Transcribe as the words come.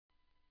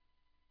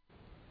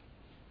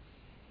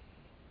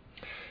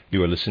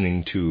You are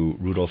listening to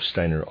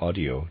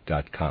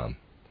RudolfSteinerAudio.com.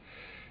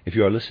 If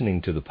you are listening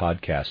to the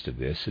podcast of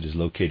this, it is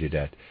located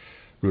at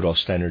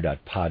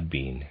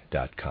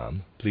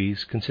RudolfSteiner.podbean.com.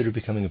 Please consider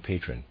becoming a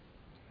patron.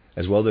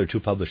 As well, there are two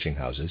publishing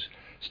houses,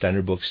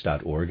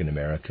 SteinerBooks.org in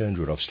America and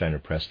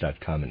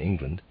RudolfSteinerPress.com in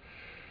England,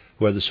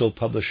 who are the sole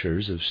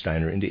publishers of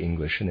Steiner into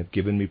English and have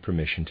given me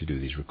permission to do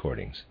these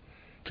recordings.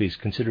 Please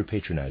consider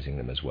patronizing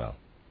them as well.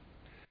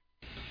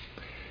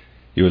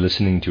 You are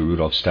listening to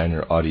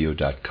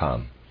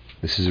RudolfSteinerAudio.com.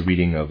 This is a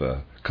reading of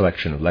a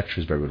collection of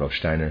lectures by Rudolf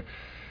Steiner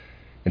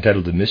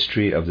entitled The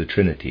Mystery of the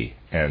Trinity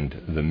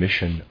and the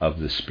Mission of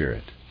the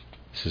Spirit.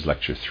 This is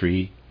Lecture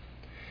 3,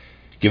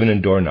 given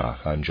in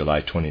Dornach on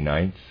July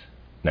 29th,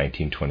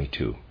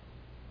 1922.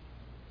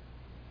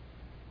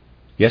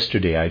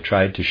 Yesterday I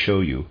tried to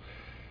show you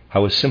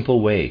how a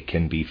simple way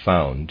can be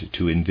found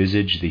to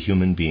envisage the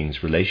human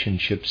being's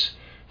relationships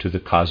to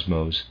the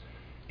cosmos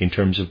in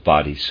terms of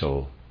body,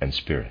 soul, and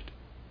spirit.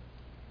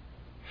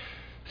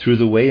 Through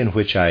the way in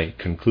which I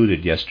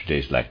concluded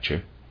yesterday's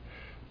lecture,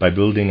 by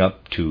building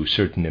up to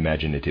certain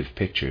imaginative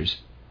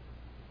pictures,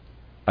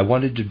 I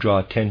wanted to draw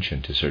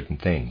attention to certain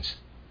things.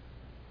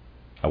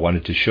 I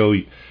wanted to show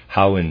you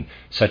how in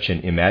such an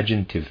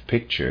imaginative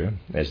picture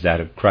as that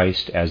of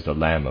Christ as the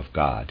Lamb of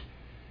God,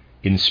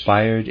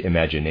 inspired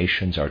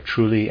imaginations are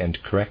truly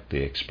and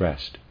correctly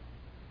expressed.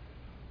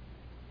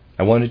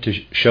 I wanted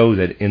to show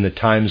that in the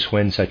times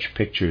when such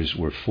pictures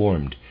were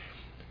formed,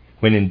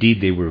 when indeed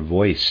they were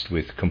voiced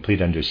with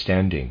complete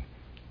understanding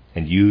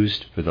and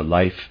used for the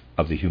life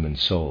of the human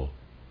soul,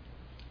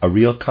 a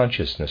real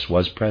consciousness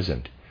was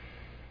present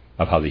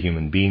of how the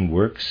human being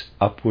works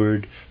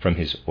upward from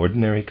his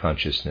ordinary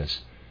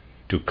consciousness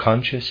to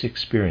conscious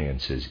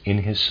experiences in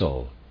his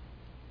soul,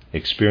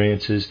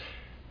 experiences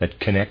that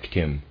connect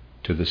him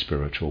to the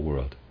spiritual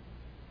world.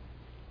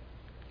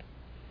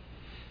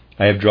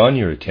 I have drawn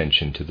your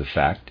attention to the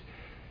fact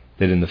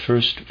that in the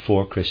first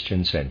 4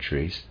 Christian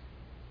centuries,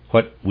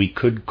 what we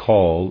could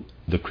call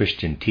the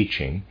Christian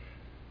teaching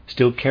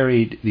still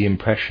carried the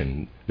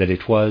impression that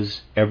it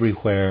was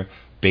everywhere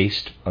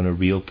based on a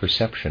real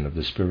perception of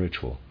the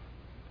spiritual,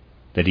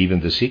 that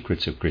even the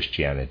secrets of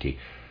Christianity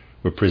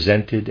were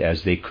presented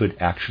as they could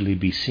actually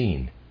be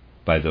seen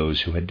by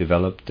those who had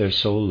developed their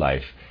soul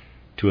life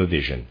to a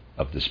vision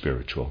of the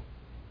spiritual.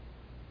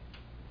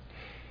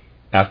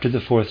 After the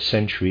 4th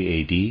century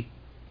A.D.,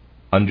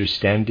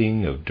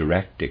 understanding of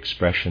direct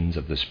expressions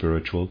of the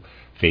spiritual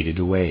faded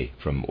away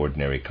from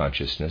ordinary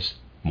consciousness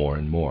more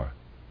and more.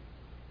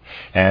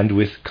 And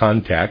with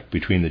contact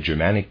between the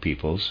Germanic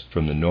peoples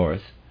from the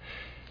north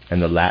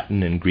and the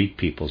Latin and Greek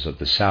peoples of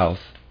the south,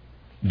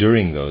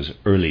 during those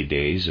early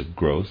days of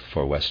growth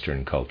for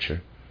Western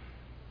culture,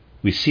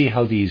 we see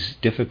how these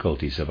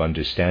difficulties of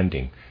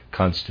understanding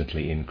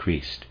constantly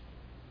increased.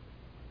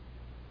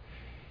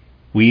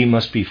 We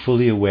must be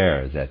fully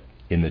aware that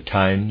in the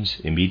times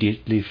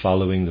immediately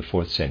following the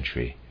 4th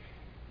century,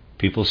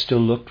 people still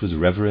looked with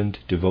reverent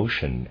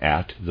devotion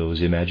at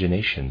those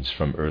imaginations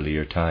from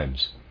earlier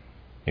times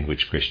in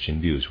which Christian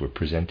views were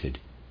presented.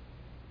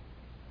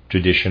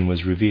 Tradition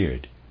was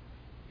revered,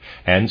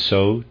 and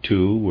so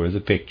too were the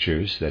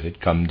pictures that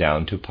had come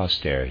down to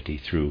posterity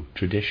through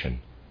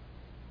tradition.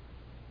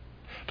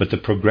 But the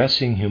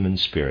progressing human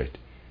spirit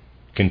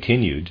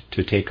continued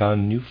to take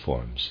on new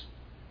forms.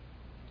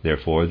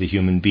 Therefore the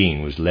human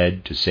being was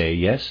led to say,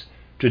 yes,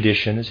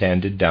 tradition has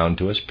handed down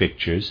to us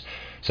pictures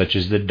such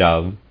as the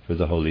dove for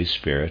the Holy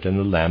Spirit and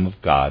the Lamb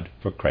of God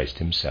for Christ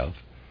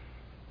himself.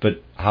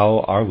 But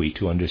how are we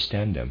to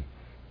understand them?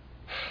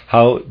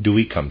 How do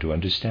we come to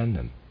understand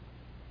them?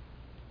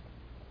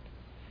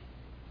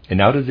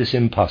 And out of this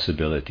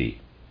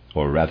impossibility,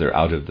 or rather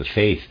out of the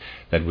faith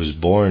that was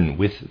born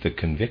with the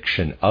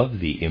conviction of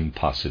the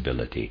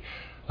impossibility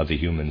of the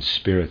human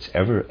spirit's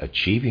ever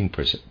achieving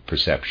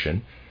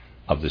perception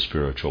of the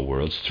spiritual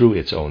worlds through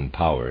its own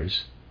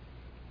powers,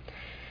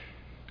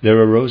 there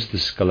arose the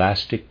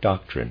scholastic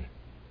doctrine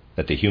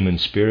that the human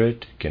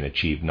spirit can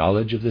achieve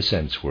knowledge of the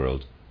sense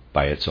world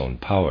by its own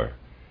power,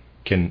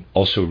 can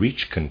also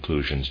reach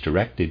conclusions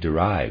directly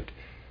derived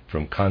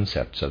from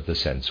concepts of the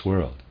sense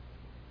world,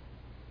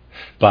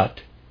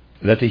 but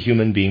that the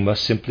human being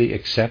must simply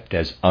accept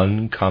as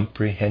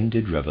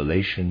uncomprehended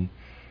revelation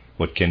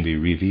what can be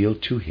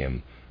revealed to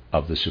him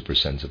of the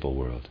supersensible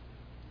world.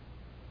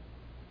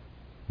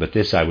 But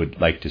this, I would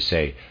like to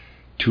say,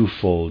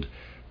 twofold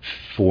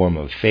form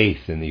of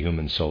faith in the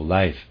human soul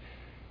life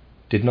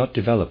did not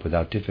develop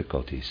without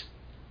difficulties.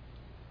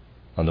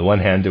 On the one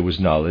hand, there was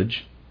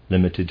knowledge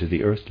limited to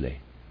the earthly,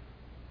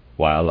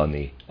 while on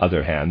the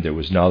other hand, there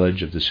was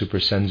knowledge of the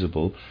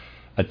supersensible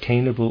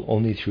attainable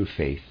only through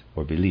faith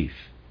or belief.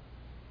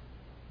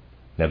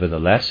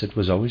 Nevertheless, it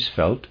was always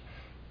felt,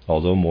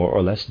 although more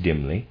or less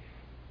dimly,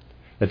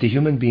 that the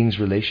human being's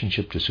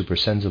relationship to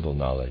supersensible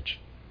knowledge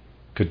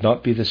could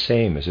not be the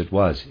same as it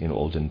was in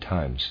olden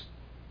times.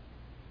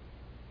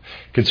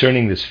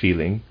 Concerning this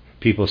feeling,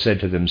 people said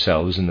to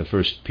themselves in the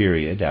first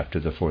period after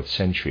the 4th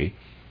century,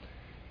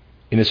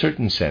 in a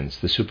certain sense,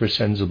 the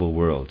supersensible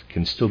world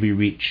can still be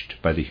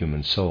reached by the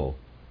human soul.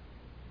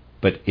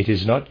 but it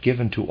is not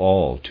given to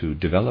all to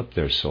develop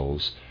their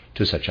souls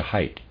to such a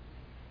height.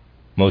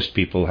 Most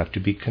people have to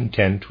be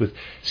content with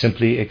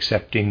simply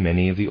accepting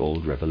many of the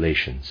old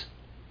revelations.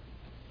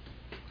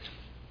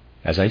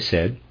 As I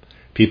said,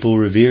 people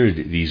revered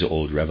these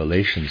old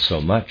revelations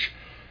so much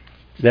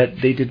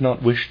that they did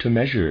not wish to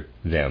measure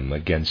them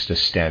against a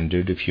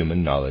standard of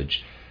human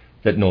knowledge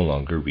that no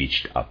longer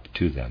reached up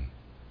to them.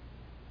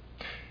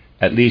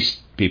 At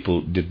least,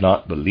 people did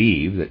not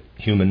believe that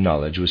human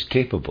knowledge was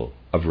capable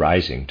of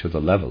rising to the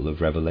level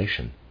of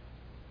revelation.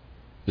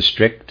 The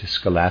strict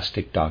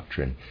scholastic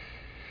doctrine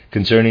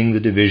concerning the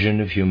division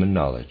of human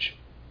knowledge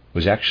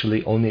was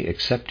actually only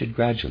accepted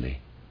gradually.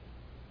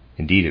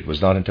 Indeed, it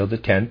was not until the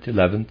 10th,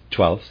 11th,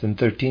 12th, and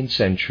 13th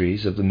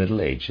centuries of the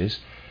Middle Ages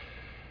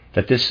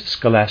that this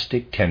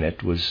scholastic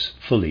tenet was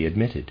fully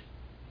admitted.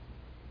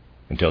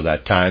 Until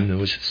that time, there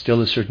was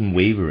still a certain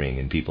wavering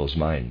in people's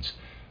minds.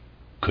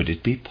 Could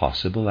it be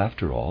possible,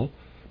 after all,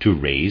 to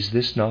raise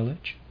this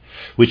knowledge,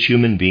 which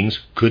human beings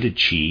could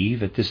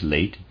achieve at this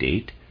late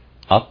date,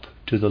 up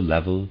to the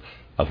level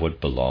of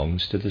what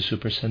belongs to the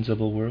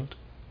supersensible world?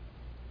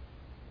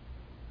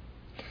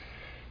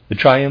 The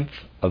triumph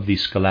of the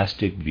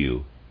scholastic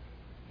view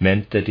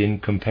meant that in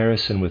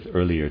comparison with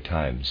earlier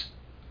times,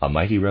 a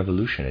mighty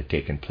revolution had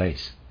taken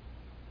place.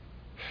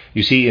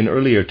 You see, in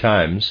earlier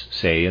times,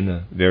 say in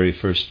the very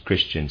first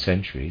Christian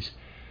centuries,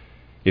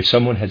 if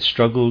someone had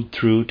struggled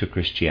through to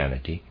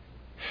Christianity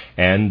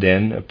and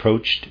then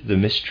approached the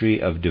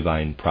mystery of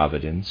divine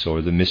providence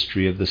or the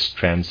mystery of the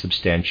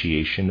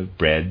transubstantiation of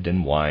bread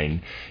and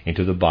wine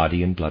into the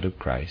body and blood of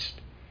Christ,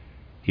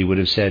 he would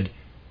have said,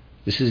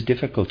 "This is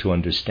difficult to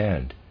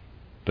understand,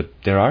 but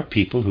there are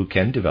people who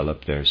can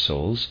develop their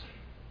souls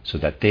so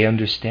that they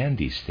understand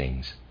these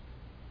things."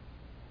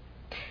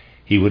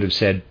 He would have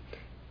said,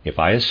 "If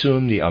I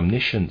assume the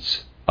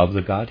omniscience of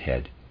the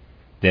Godhead,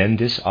 then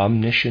this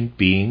omniscient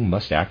being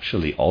must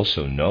actually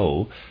also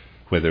know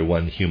whether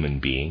one human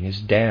being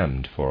is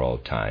damned for all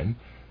time,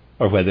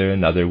 or whether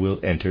another will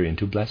enter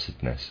into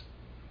blessedness."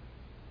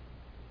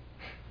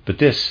 But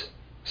this,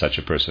 such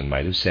a person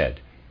might have said,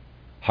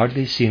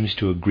 hardly seems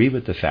to agree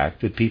with the fact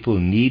that people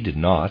need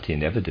not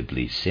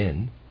inevitably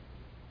sin,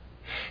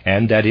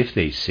 and that if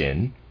they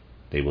sin,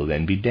 they will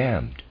then be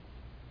damned.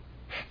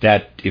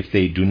 That if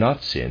they do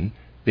not sin,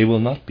 they will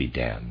not be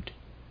damned.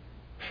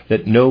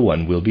 That no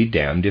one will be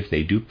damned if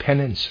they do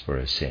penance for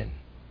a sin.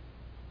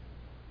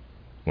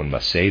 One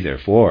must say,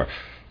 therefore,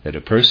 that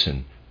a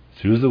person,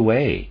 through the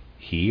way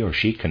he or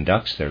she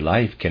conducts their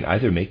life, can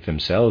either make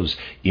themselves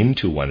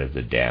into one of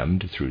the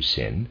damned through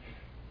sin,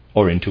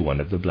 or into one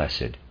of the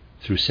blessed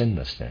through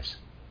sinlessness.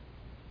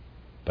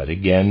 But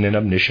again, an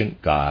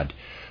omniscient God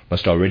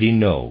must already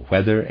know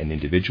whether an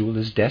individual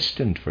is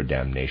destined for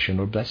damnation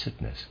or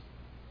blessedness.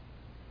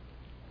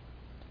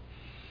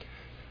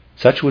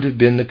 Such would have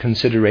been the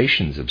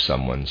considerations of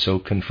someone so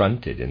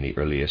confronted in the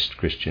earliest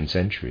Christian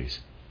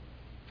centuries.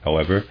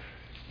 However,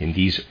 in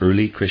these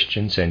early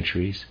Christian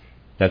centuries,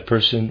 that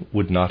person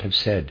would not have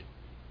said,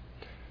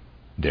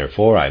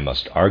 "Therefore I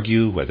must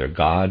argue whether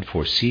God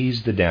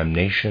foresees the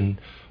damnation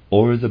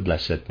or the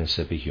blessedness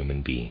of a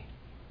human being."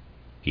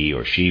 He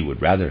or she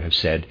would rather have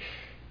said,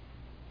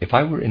 "If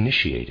I were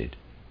initiated,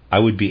 I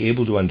would be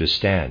able to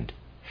understand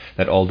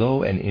that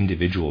although an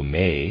individual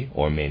may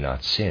or may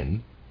not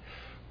sin,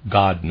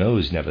 God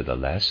knows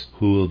nevertheless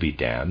who will be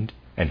damned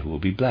and who will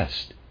be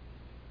blessed."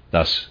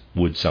 Thus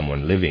would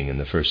someone living in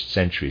the first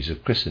centuries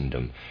of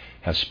Christendom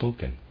have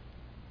spoken.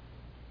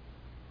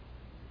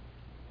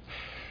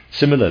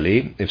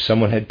 Similarly, if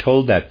someone had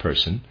told that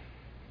person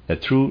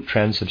that through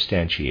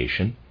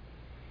transubstantiation,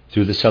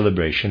 through the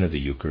celebration of the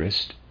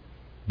Eucharist,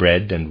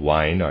 bread and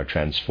wine are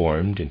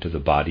transformed into the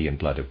body and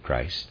blood of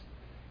Christ,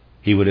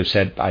 he would have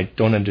said, "I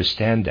don't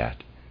understand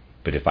that,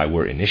 but if I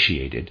were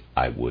initiated,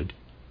 I would."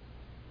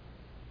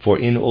 For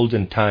in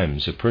olden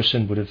times a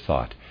person would have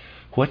thought,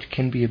 what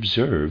can be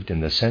observed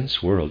in the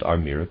sense world are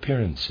mere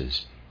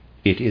appearances.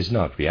 It is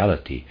not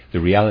reality. The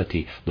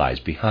reality lies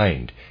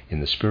behind, in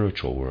the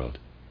spiritual world.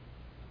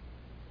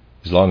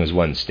 As long as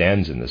one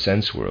stands in the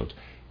sense world,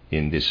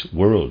 in this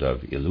world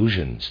of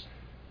illusions,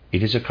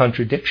 it is a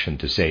contradiction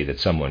to say that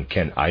someone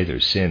can either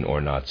sin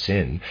or not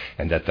sin,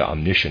 and that the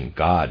omniscient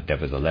God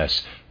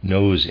nevertheless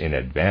knows in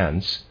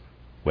advance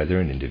whether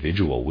an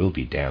individual will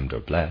be damned or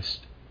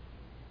blessed.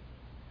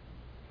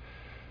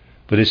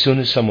 But as soon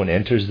as someone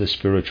enters the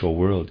spiritual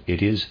world,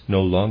 it is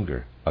no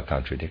longer a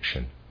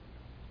contradiction.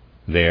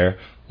 There,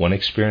 one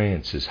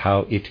experiences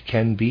how it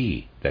can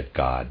be that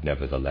God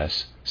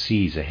nevertheless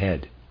sees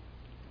ahead.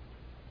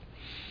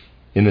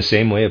 In the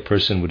same way, a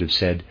person would have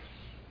said,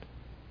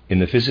 "In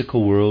the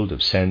physical world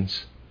of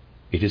sense,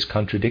 it is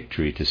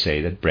contradictory to say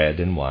that bread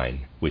and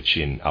wine, which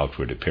in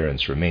outward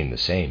appearance remain the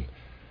same,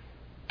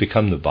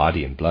 become the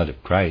body and blood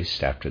of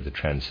Christ after the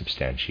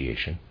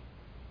transubstantiation.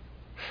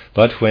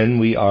 But when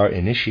we are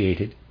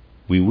initiated,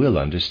 we will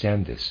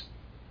understand this,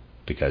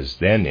 because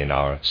then in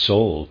our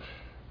soul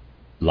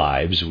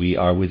lives we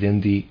are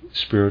within the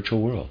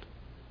spiritual world."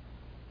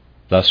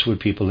 Thus would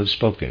people have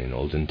spoken in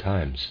olden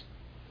times.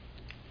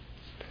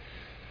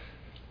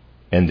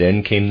 And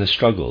then came the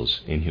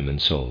struggles in human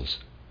souls.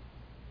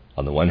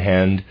 On the one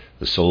hand,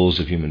 the souls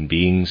of human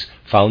beings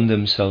found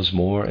themselves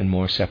more and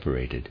more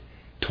separated,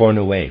 torn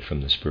away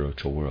from the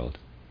spiritual world.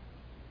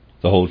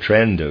 The whole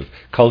trend of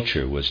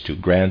culture was to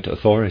grant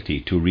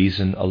authority to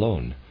reason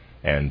alone,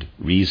 and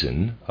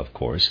reason, of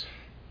course,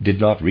 did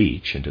not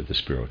reach into the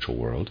spiritual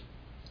world.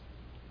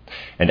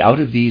 And out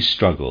of these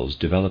struggles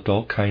developed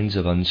all kinds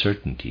of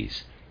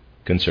uncertainties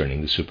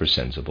concerning the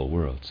supersensible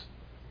worlds.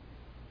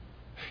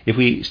 If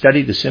we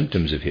study the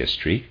symptoms of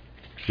history,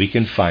 we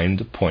can find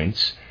the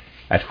points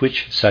at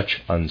which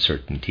such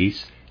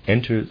uncertainties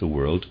enter the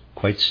world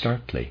quite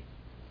starkly.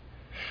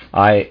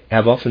 I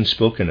have often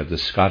spoken of the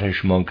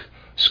Scottish monk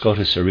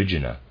Scotus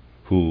Erigena,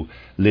 who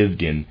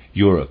lived in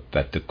Europe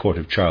at the court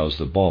of Charles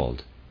the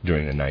Bald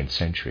during the 9th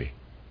century.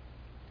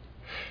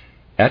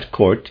 At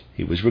court,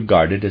 he was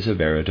regarded as a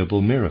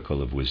veritable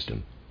miracle of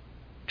wisdom.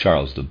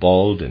 Charles the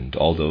Bald and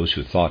all those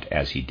who thought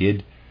as he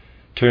did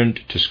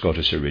turned to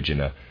Scotus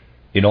Erigena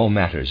in all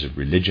matters of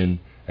religion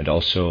and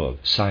also of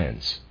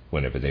science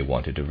whenever they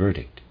wanted a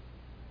verdict.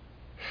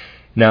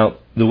 Now,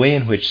 the way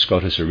in which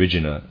Scotus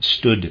Erigena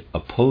stood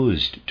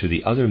opposed to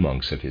the other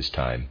monks of his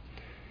time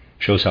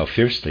shows how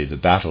fiercely the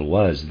battle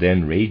was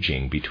then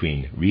raging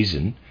between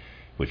reason,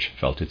 which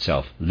felt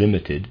itself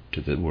limited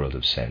to the world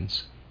of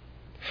sense,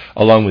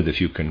 along with a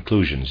few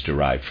conclusions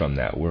derived from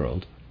that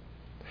world,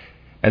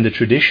 and the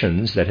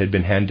traditions that had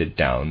been handed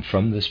down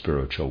from the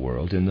spiritual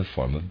world in the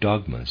form of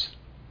dogmas.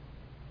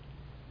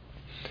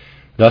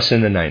 Thus,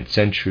 in the 9th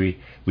century,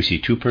 we see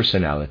two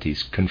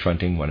personalities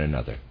confronting one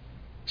another,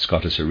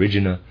 Scotus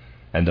Erigena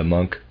and the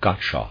monk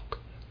Gottschalk,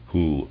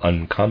 who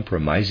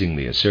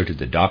uncompromisingly asserted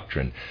the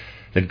doctrine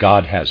that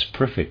God has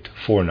perfect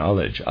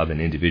foreknowledge of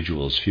an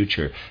individual's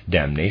future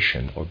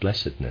damnation or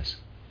blessedness.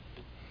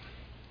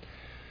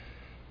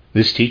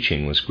 This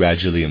teaching was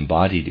gradually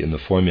embodied in the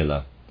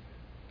formula,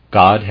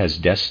 God has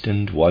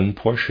destined one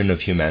portion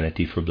of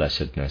humanity for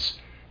blessedness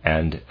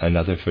and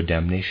another for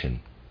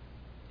damnation.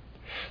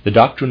 The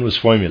doctrine was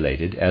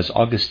formulated as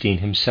Augustine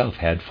himself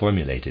had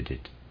formulated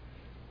it.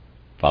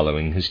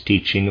 Following his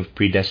teaching of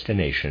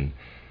predestination,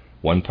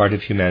 one part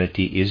of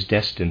humanity is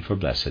destined for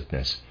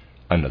blessedness,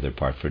 another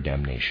part for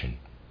damnation.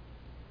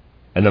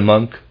 And the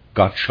monk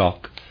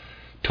Gottschalk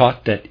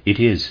taught that it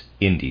is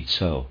indeed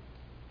so.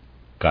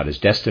 God has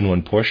destined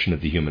one portion of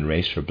the human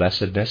race for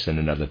blessedness and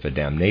another for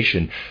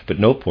damnation, but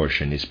no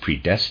portion is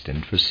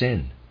predestined for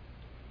sin.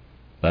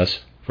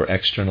 Thus, for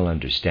external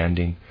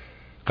understanding,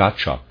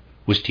 Gottschalk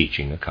was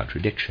teaching a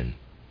contradiction.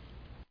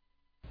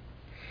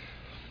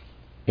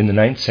 In the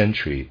 9th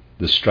century,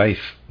 the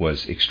strife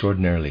was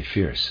extraordinarily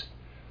fierce.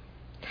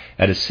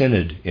 At a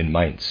synod in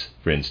Mainz,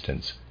 for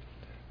instance,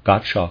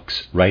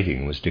 Gottschalk's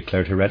writing was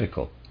declared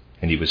heretical,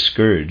 and he was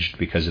scourged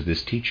because of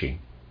this teaching.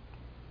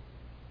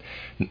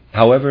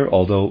 However,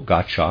 although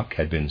Gottschalk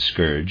had been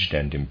scourged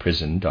and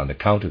imprisoned on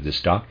account of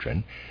this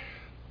doctrine,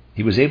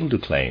 he was able to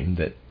claim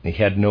that he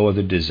had no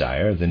other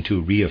desire than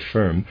to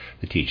reaffirm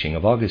the teaching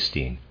of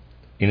Augustine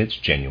in its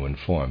genuine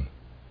form.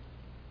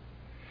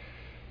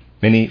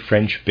 Many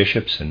French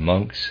bishops and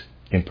monks,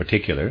 in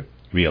particular,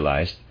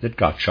 realized that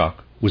Gottschalk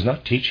was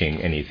not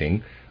teaching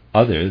anything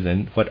other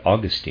than what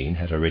Augustine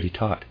had already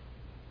taught.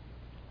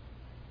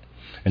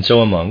 And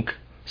so a monk,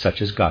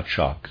 such as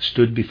Gottschalk,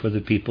 stood before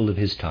the people of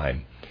his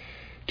time,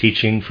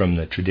 teaching from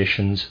the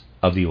traditions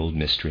of the old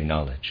mystery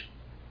knowledge.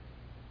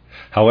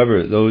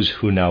 However, those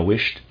who now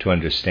wished to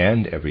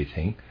understand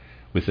everything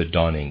with a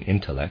dawning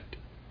intellect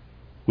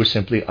were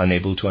simply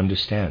unable to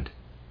understand,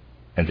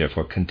 and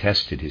therefore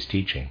contested his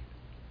teaching.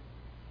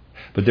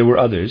 But there were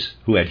others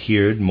who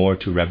adhered more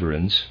to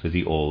reverence for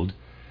the old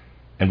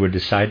and were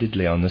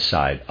decidedly on the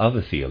side of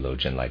a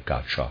theologian like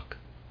Gottschalk.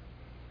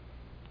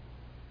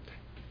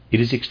 It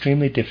is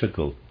extremely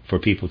difficult for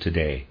people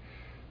today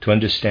to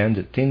understand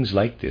that things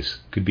like this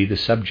could be the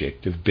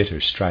subject of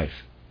bitter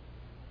strife.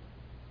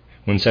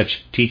 When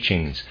such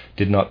teachings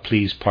did not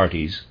please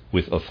parties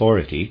with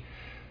authority,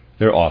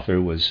 their author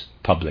was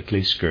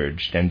publicly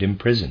scourged and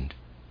imprisoned,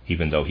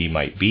 even though he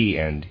might be,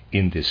 and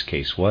in this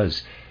case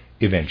was,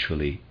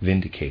 eventually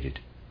vindicated.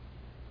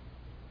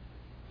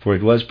 For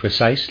it was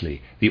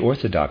precisely the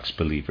orthodox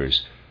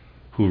believers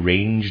who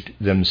ranged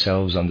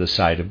themselves on the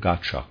side of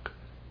Gottschalk,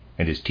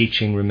 and his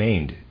teaching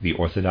remained the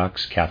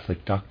orthodox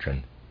Catholic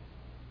doctrine.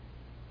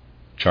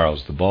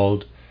 Charles the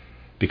Bald,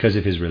 because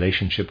of his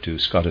relationship to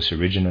Scotus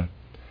Erigena,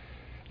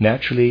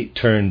 naturally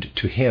turned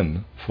to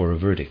him for a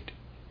verdict.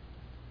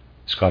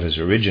 Scotus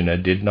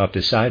Erigena did not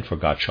decide for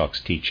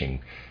Gottschalk's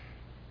teaching,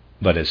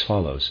 but as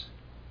follows: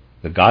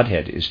 the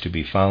Godhead is to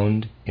be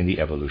found in the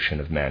evolution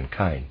of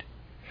mankind.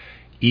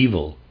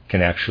 Evil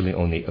can actually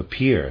only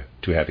appear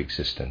to have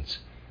existence.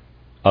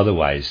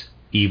 Otherwise,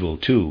 evil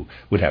too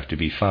would have to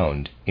be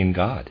found in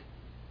God.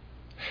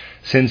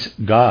 Since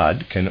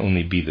God can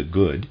only be the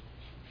good,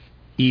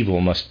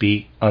 evil must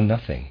be a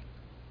nothing.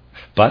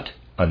 But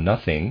a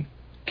nothing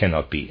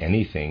cannot be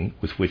anything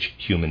with which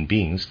human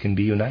beings can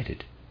be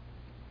united.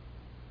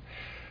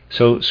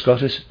 So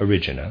Scotus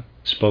Erigena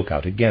spoke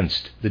out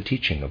against the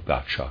teaching of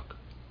Gottschalk.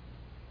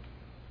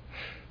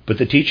 But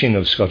the teaching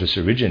of Scotus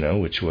Erigena,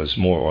 which was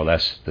more or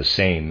less the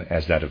same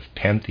as that of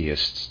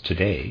pantheists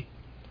today,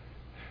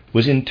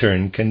 was in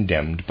turn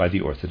condemned by the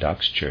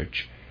Orthodox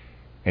Church,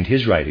 and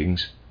his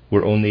writings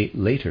were only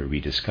later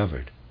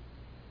rediscovered.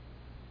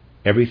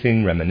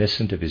 Everything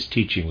reminiscent of his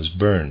teaching was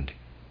burned,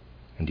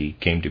 and he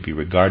came to be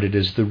regarded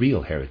as the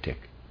real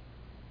heretic.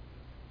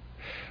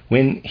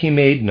 When he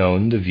made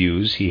known the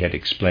views he had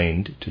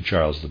explained to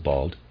Charles the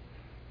Bald,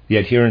 the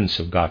adherents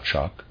of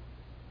Gottschalk,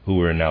 who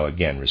were now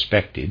again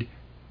respected,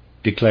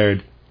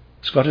 declared,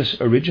 "Scotus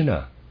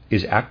Erigena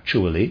is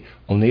actually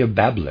only a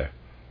babbler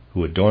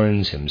who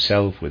adorns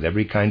himself with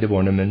every kind of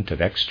ornament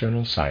of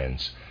external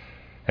science,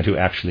 and who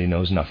actually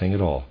knows nothing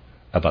at all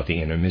about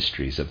the inner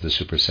mysteries of the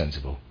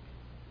supersensible."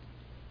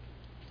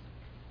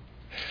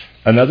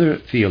 Another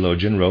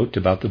theologian wrote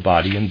about the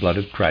body and blood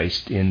of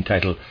Christ in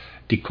title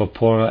De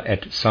Corpora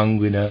et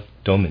Sanguina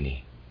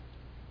Domini.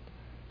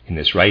 In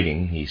this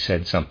writing he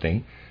said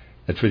something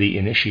that for the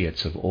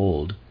initiates of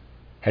old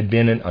had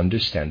been an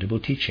understandable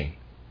teaching,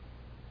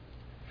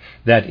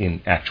 that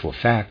in actual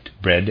fact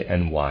bread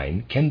and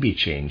wine can be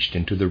changed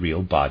into the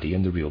real body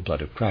and the real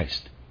blood of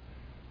Christ.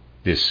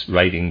 This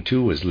writing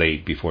too was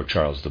laid before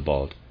Charles the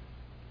Bald.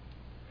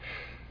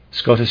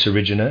 Scotus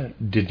Erigena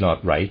did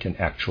not write an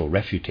actual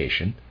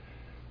refutation,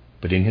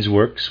 but in his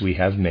works we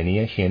have many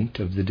a hint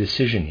of the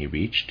decision he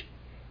reached,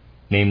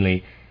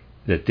 namely,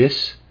 that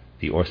this,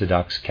 the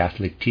Orthodox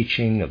Catholic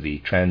teaching of the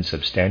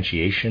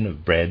transubstantiation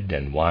of bread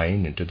and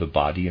wine into the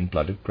body and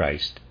blood of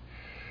Christ,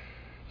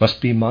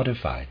 must be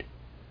modified,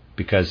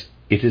 because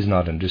it is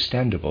not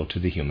understandable to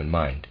the human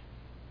mind.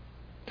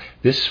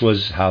 This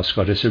was how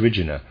Scotus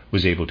Erigena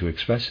was able to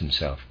express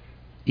himself,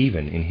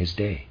 even in his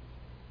day.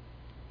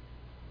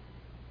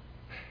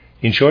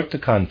 In short, the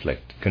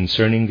conflict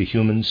concerning the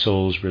human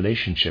soul's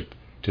relationship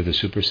to the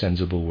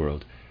supersensible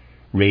world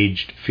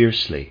raged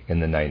fiercely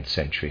in the 9th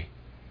century,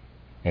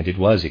 and it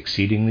was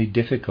exceedingly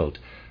difficult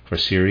for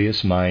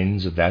serious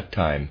minds of that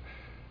time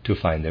to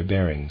find their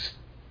bearings.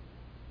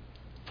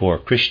 For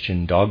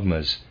Christian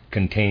dogmas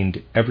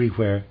contained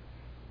everywhere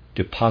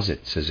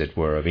deposits, as it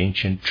were, of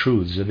ancient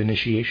truths of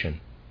initiation,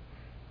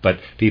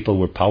 but people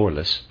were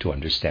powerless to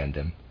understand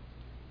them.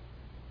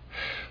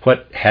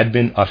 What had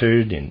been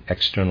uttered in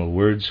external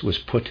words was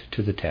put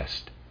to the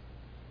test.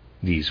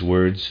 These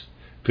words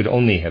could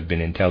only have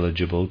been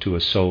intelligible to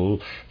a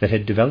soul that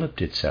had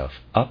developed itself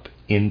up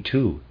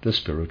into the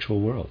spiritual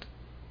world.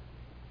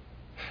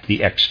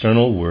 The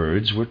external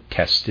words were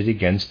tested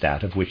against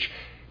that of which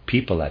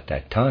people at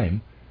that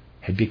time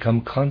had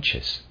become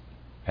conscious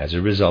as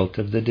a result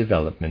of the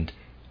development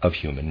of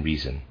human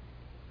reason.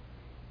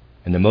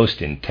 And the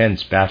most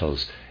intense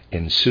battles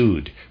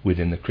ensued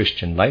within the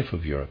Christian life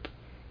of Europe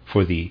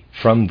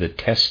from the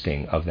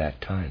testing of that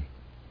time.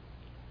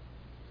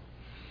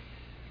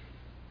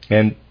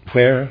 And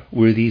where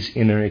were these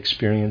inner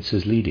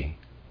experiences leading?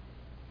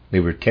 They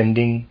were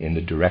tending in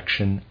the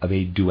direction of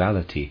a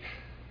duality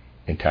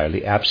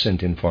entirely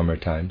absent in former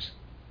times.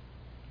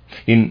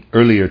 In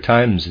earlier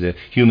times, the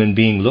human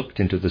being looked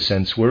into the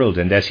sense world,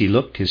 and as he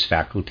looked, his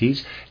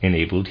faculties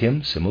enabled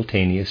him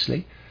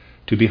simultaneously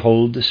to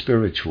behold the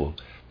spiritual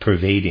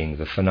pervading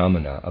the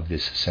phenomena of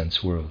this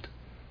sense world.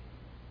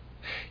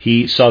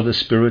 He saw the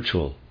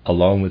spiritual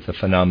along with the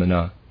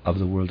phenomena of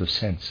the world of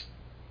sense.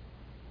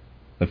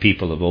 The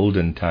people of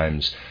olden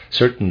times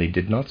certainly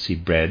did not see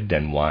bread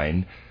and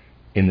wine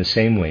in the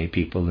same way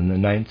people in the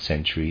 9th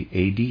century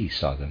A.D.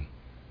 saw them,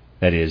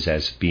 that is,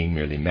 as being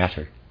merely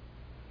matter.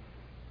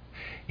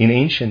 In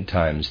ancient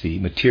times, the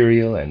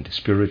material and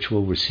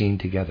spiritual were seen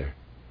together.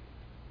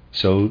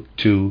 So,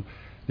 too,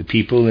 the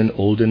people in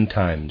olden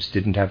times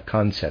didn't have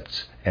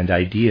concepts and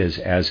ideas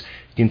as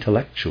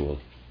intellectual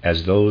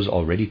as those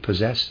already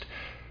possessed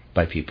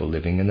by people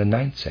living in the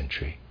 9th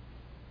century.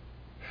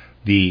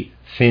 The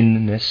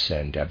thinness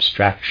and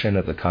abstraction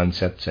of the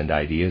concepts and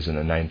ideas in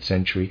the 9th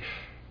century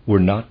were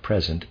not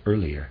present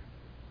earlier.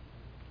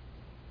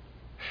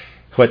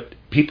 What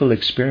people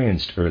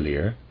experienced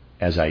earlier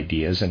as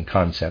ideas and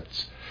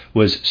concepts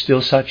was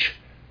still such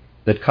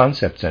that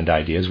concepts and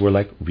ideas were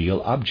like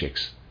real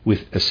objects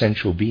with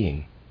essential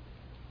being.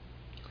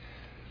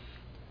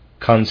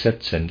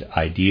 Concepts and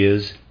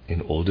ideas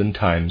in olden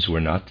times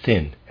were not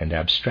thin and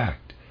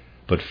abstract,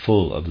 but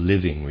full of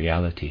living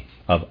reality,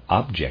 of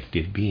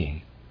objective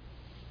being.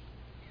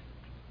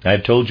 I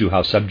have told you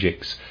how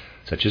subjects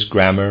such as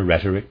grammar,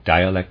 rhetoric,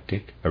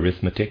 dialectic,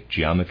 arithmetic,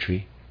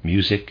 geometry,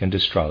 music, and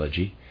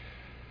astrology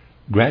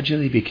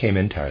gradually became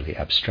entirely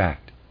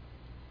abstract.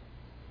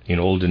 In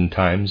olden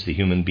times, the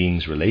human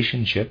being's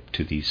relationship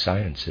to these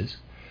sciences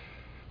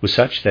was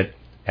such that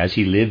as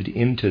he lived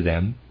into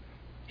them,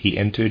 he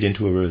entered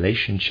into a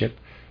relationship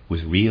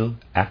with real,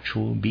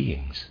 actual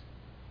beings.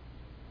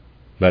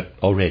 But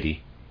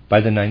already,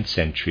 by the 9th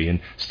century, and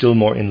still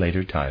more in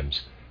later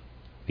times,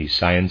 these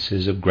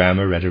sciences of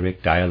grammar,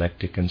 rhetoric,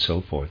 dialectic, and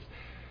so forth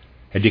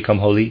had become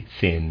wholly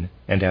thin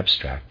and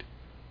abstract,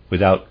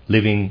 without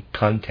living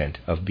content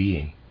of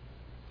being,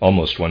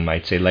 almost, one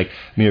might say, like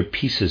mere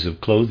pieces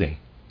of clothing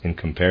in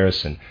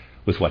comparison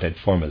with what had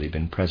formerly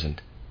been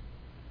present.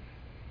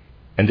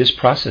 and this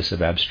process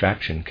of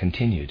abstraction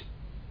continued.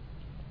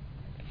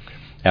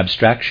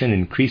 Abstraction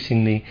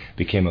increasingly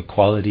became a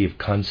quality of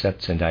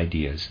concepts and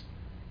ideas,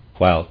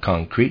 while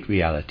concrete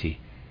reality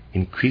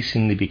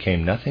increasingly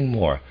became nothing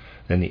more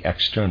than the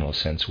external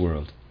sense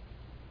world.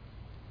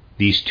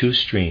 These two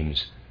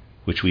streams,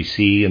 which we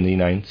see in the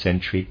 9th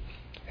century,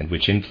 and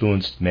which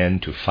influenced men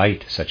to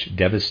fight such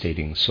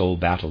devastating soul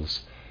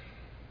battles,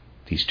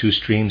 these two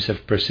streams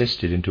have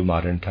persisted into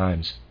modern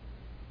times.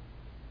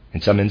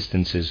 In some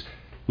instances,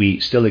 we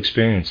still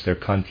experience their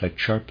conflict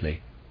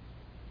sharply.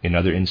 In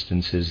other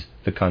instances,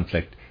 the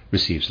conflict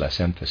receives less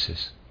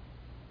emphasis.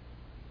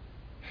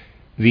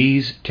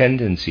 These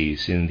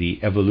tendencies in the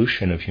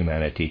evolution of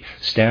humanity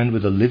stand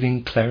with a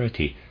living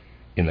clarity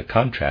in the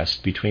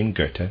contrast between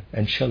Goethe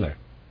and Schiller.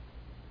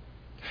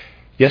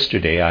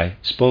 Yesterday I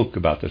spoke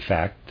about the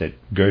fact that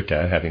Goethe,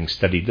 having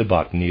studied the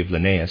botany of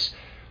Linnaeus,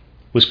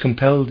 was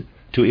compelled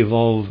to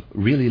evolve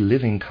really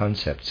living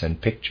concepts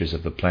and pictures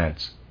of the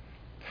plants,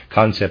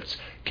 concepts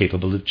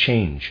capable of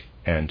change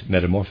and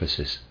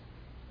metamorphosis,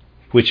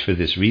 which for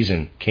this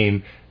reason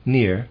came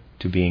near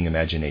to being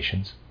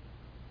imaginations.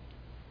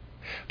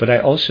 But I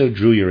also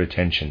drew your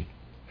attention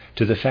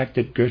to the fact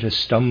that Goethe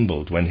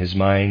stumbled when his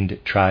mind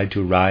tried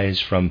to rise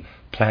from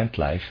plant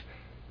life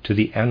to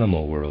the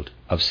animal world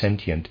of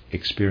sentient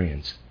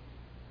experience.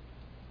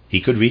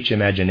 He could reach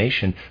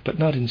imagination, but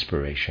not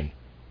inspiration.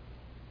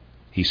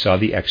 He saw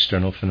the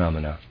external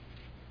phenomena.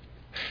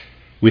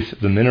 With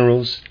the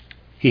minerals,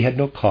 he had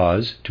no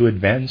cause to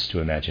advance to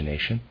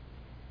imagination.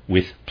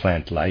 With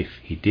plant life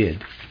he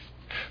did,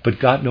 but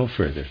got no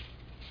further,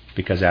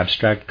 because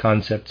abstract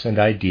concepts and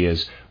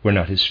ideas were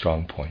not his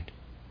strong point.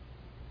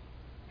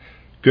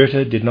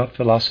 Goethe did not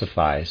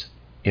philosophize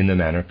in the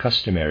manner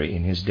customary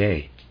in his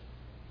day.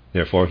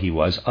 Therefore he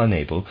was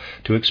unable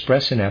to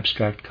express in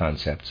abstract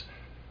concepts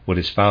what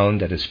is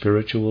found at a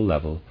spiritual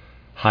level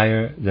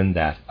higher than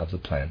that of the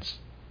plants.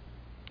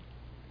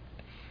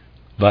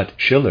 But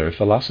Schiller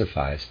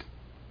philosophized.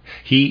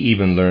 He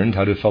even learned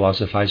how to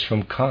philosophize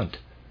from Kant,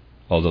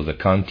 although the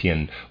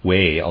Kantian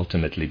way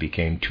ultimately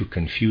became too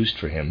confused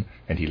for him,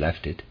 and he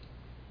left it.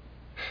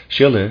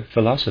 Schiller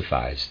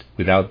philosophized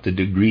without the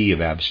degree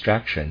of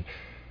abstraction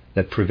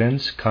that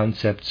prevents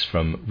concepts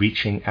from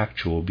reaching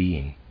actual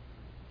being.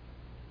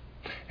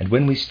 And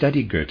when we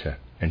study Goethe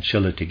and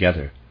Schiller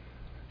together,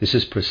 this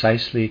is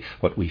precisely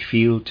what we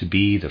feel to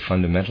be the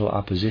fundamental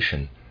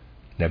opposition,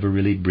 never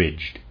really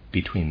bridged,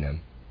 between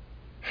them.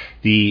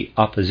 The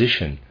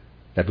opposition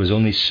that was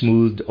only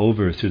smoothed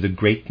over through the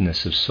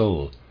greatness of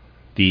soul,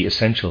 the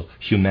essential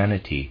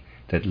humanity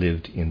that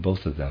lived in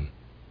both of them.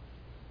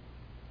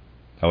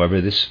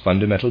 However, this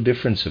fundamental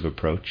difference of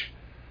approach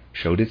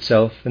showed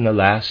itself in the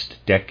last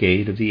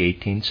decade of the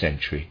 18th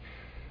century,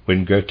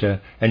 when Goethe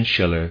and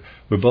Schiller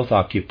were both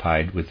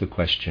occupied with the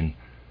question,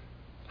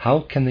 how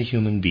can the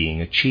human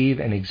being achieve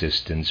an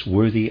existence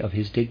worthy of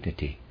his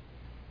dignity?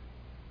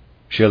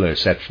 Schiller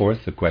set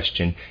forth the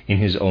question in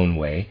his own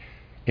way,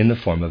 in the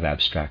form of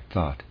abstract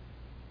thought.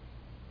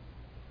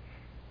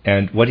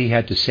 And what he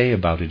had to say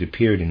about it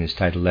appeared in his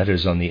title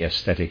letters on the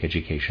aesthetic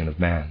education of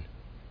man.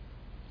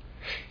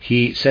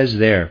 He says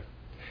there,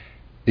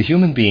 the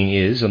human being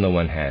is, on the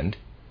one hand,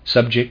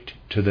 subject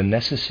to the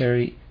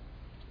necessity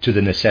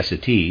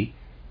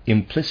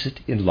implicit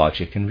in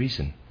logic and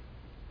reason.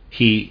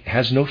 He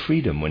has no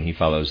freedom when he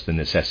follows the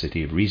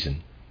necessity of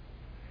reason.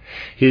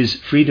 His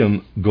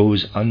freedom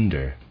goes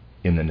under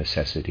in the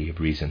necessity of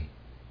reason.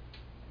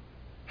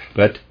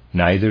 But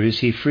neither is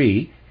he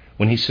free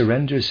when he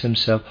surrenders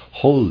himself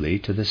wholly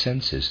to the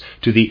senses,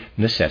 to the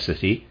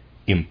necessity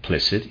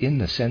implicit in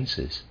the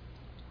senses.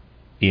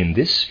 In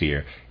this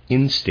sphere,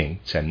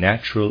 instincts and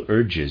natural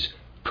urges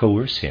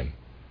coerce him,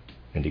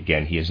 and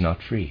again he is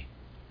not free.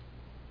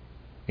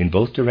 In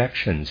both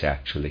directions,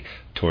 actually,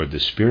 toward the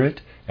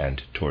spirit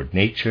and toward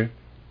nature,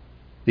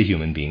 the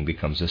human being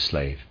becomes a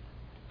slave,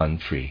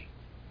 unfree.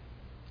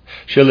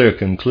 Schiller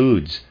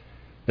concludes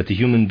that the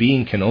human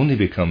being can only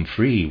become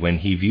free when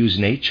he views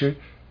nature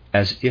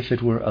as if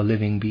it were a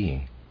living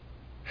being,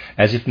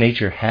 as if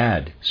nature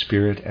had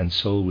spirit and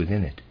soul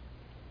within it.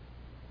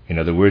 In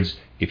other words,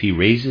 if he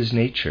raises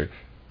nature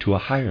to a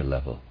higher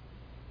level.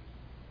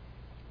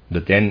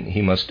 But then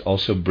he must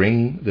also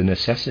bring the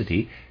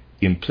necessity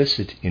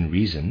implicit in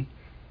reason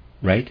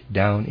right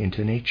down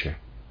into nature.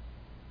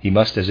 He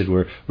must, as it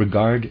were,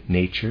 regard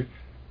nature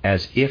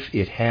as if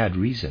it had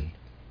reason.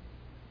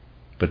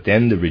 But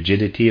then the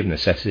rigidity of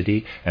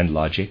necessity and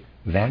logic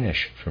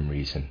vanish from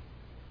reason.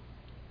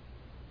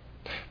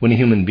 When a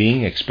human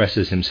being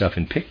expresses himself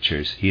in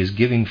pictures, he is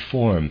giving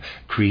form,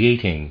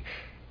 creating,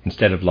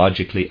 instead of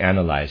logically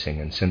analyzing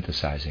and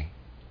synthesizing.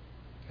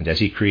 And as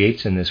he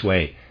creates in this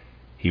way,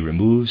 he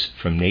removes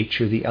from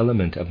nature the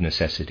element of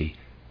necessity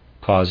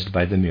caused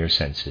by the mere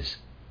senses.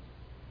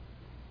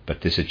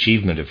 But this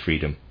achievement of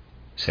freedom,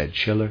 said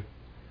Schiller,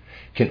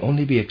 can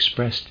only be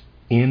expressed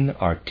in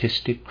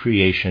artistic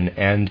creation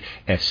and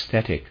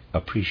aesthetic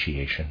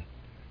appreciation.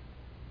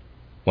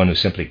 One who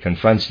simply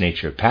confronts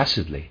nature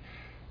passively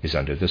is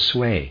under the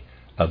sway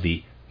of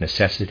the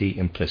necessity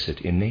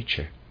implicit in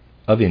nature,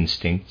 of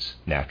instincts,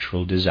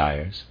 natural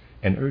desires,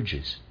 and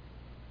urges.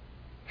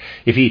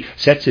 If he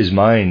sets his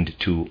mind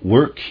to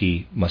work,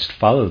 he must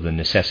follow the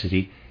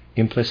necessity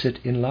implicit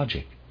in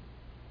logic,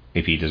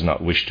 if he does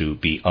not wish to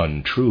be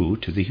untrue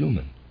to the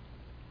human.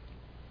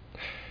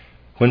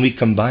 When we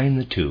combine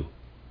the two,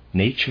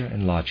 nature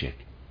and logic,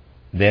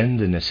 then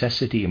the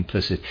necessity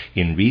implicit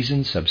in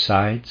reason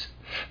subsides,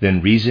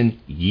 then reason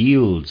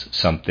yields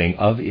something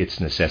of its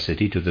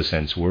necessity to the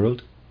sense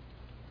world,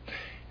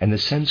 and the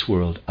sense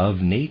world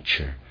of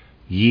nature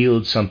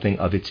yields something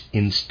of its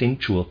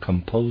instinctual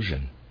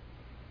compulsion.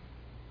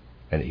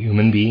 And the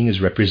human being is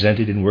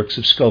represented in works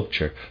of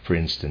sculpture, for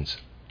instance,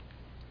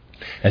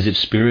 as if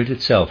spirit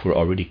itself were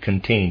already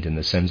contained in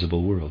the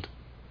sensible world.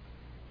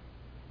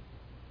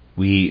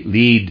 We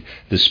lead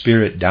the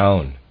spirit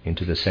down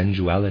into the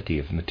sensuality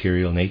of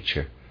material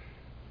nature,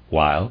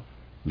 while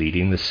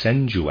leading the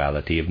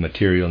sensuality of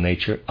material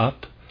nature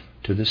up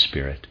to the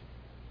spirit.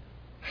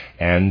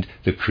 And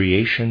the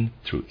creation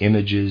through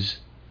images,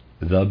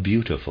 the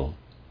beautiful,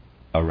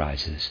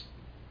 arises.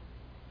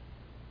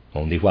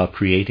 Only while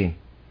creating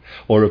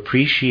or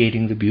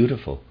appreciating the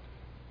beautiful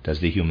does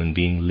the human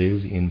being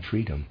live in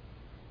freedom.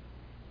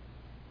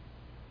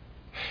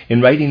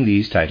 In writing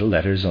these title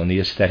letters on the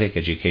aesthetic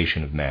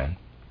education of man,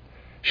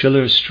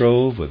 Schiller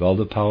strove with all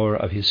the power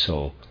of his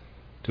soul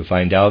to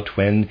find out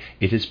when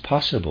it is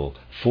possible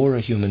for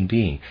a human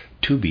being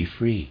to be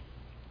free.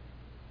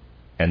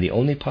 And the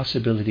only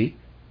possibility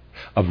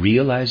of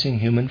realizing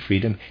human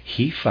freedom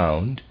he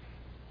found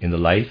in the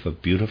life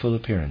of beautiful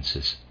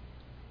appearances.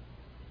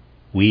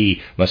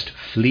 We must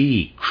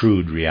flee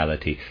crude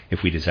reality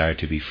if we desire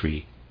to be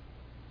free.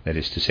 That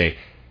is to say,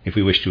 if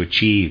we wish to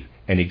achieve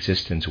an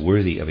existence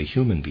worthy of a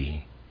human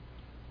being.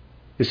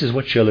 This is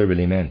what Schiller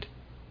really meant,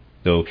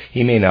 though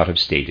he may not have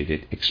stated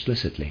it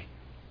explicitly.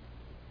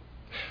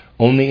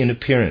 Only in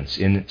appearance,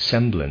 in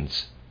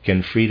semblance,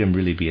 can freedom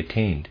really be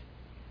attained.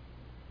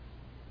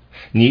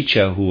 Nietzsche,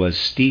 who was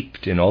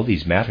steeped in all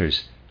these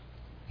matters,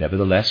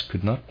 nevertheless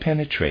could not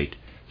penetrate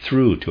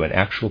through to an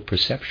actual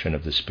perception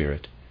of the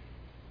spirit.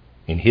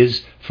 In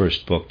his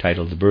first book,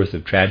 titled The Birth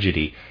of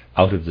Tragedy,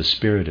 Out of the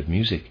Spirit of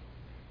Music,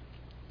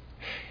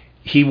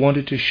 he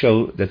wanted to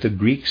show that the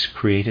Greeks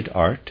created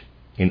art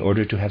in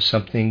order to have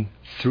something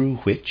through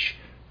which,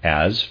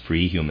 as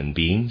free human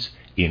beings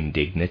in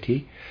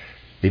dignity,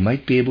 they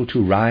might be able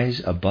to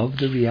rise above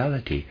the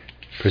reality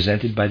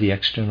presented by the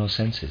external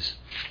senses,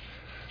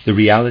 the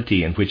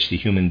reality in which the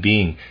human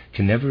being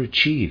can never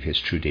achieve his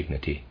true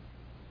dignity.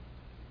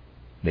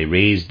 They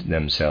raised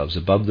themselves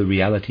above the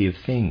reality of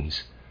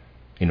things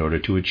in order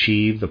to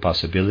achieve the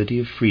possibility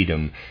of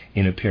freedom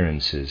in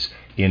appearances,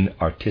 in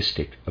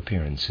artistic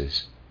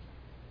appearances.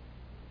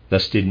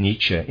 Thus did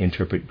Nietzsche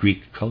interpret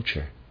Greek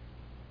culture.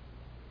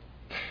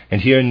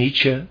 And here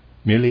Nietzsche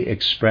merely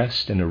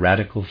expressed in a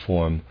radical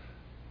form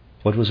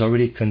what was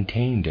already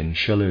contained in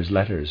Schiller's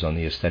letters on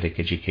the aesthetic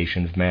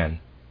education of man.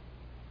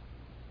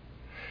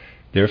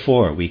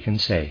 Therefore, we can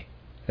say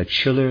that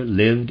Schiller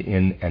lived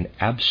in an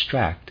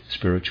abstract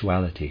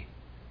spirituality,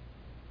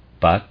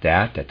 but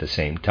that at the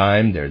same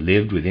time there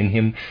lived within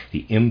him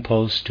the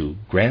impulse to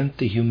grant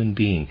the human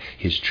being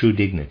his true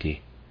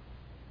dignity.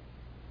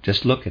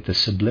 Just look at the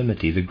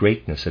sublimity, the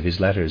greatness of his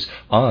letters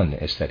on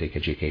aesthetic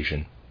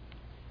education.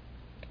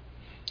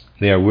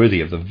 They are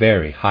worthy of the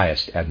very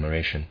highest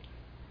admiration.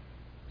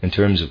 In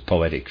terms of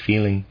poetic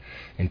feeling,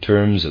 in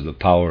terms of the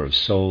power of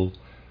soul,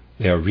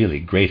 they are really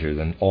greater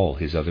than all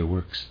his other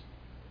works.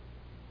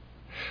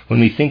 When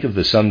we think of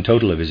the sum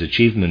total of his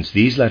achievements,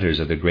 these letters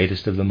are the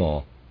greatest of them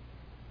all.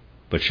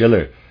 But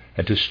Schiller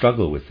had to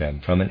struggle with them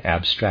from an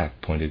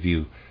abstract point of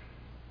view,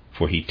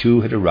 for he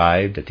too had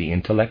arrived at the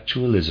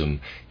intellectualism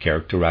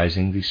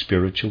characterizing the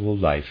spiritual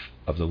life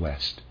of the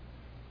West.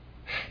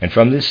 And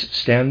from this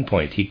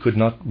standpoint he could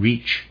not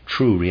reach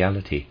true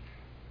reality.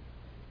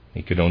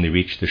 He could only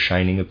reach the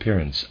shining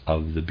appearance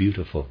of the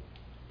beautiful.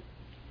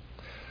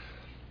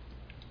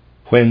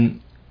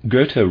 When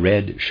Goethe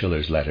read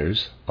Schiller's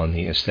letters on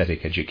the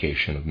aesthetic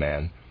education of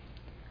man,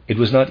 it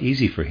was not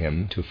easy for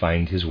him to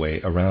find his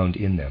way around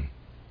in them.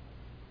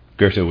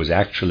 Goethe was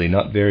actually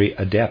not very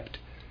adept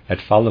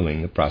at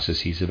following the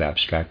processes of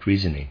abstract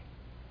reasoning.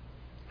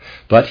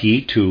 But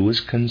he too was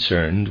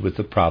concerned with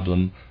the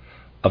problem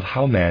of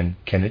how man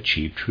can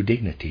achieve true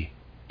dignity,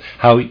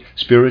 how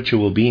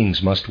spiritual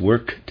beings must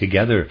work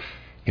together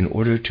in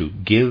order to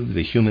give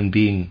the human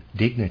being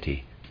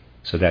dignity,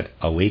 so that,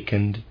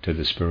 awakened to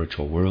the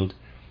spiritual world,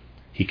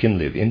 he can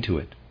live into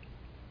it.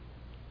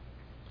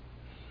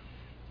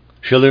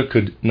 Schiller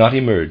could not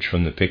emerge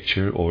from the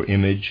picture or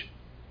image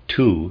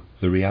to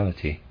the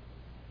reality.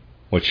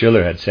 What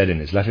Schiller had said in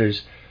his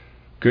letters,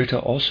 Goethe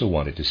also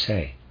wanted to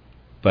say,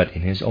 but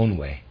in his own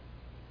way.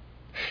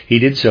 He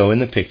did so in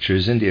the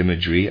pictures and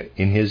imagery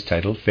in his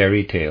titled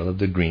Fairy Tale of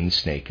the Green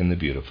Snake and the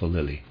Beautiful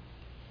Lily.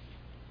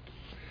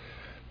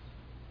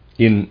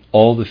 In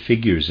all the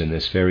figures in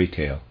this fairy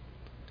tale,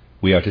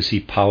 we are to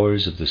see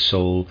powers of the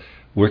soul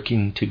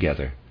working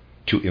together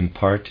to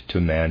impart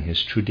to man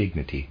his true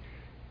dignity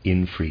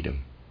in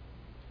freedom.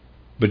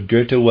 But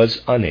Goethe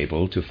was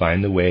unable to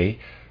find the way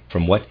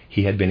from what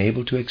he had been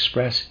able to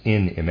express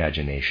in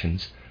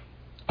imaginations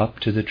up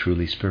to the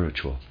truly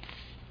spiritual.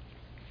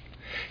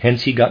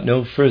 Hence he got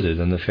no further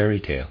than the fairy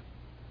tale,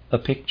 a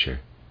picture,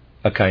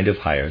 a kind of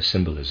higher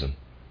symbolism.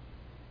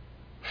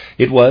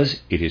 It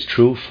was, it is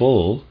true,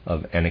 full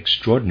of an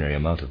extraordinary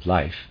amount of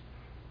life.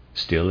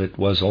 Still, it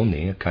was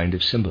only a kind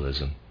of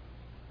symbolism.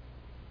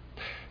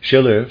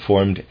 Schiller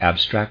formed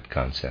abstract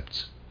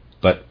concepts,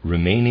 but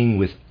remaining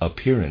with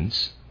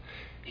appearance,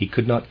 he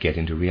could not get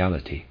into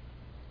reality.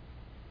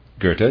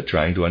 Goethe,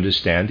 trying to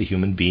understand the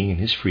human being in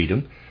his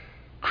freedom,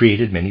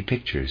 created many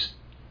pictures,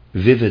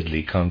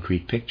 vividly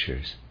concrete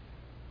pictures,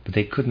 but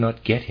they could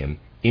not get him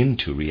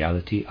into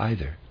reality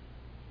either.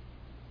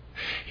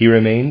 He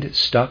remained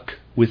stuck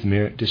with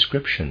mere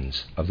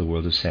descriptions of the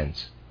world of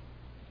sense.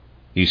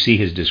 You see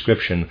his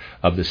description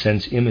of the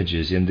sense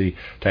images in the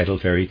title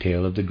fairy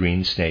tale of the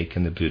green snake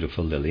and the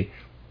beautiful lily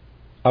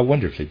are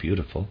wonderfully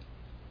beautiful.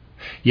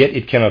 Yet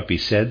it cannot be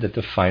said that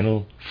the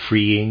final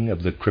freeing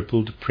of the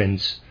crippled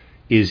prince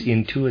is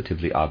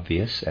intuitively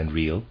obvious and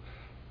real.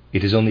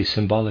 It is only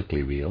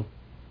symbolically real.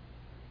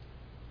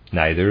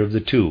 Neither of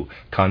the two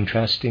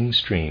contrasting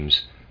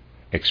streams,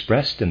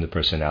 expressed in the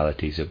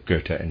personalities of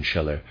Goethe and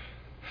Schiller,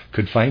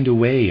 could find a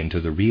way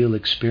into the real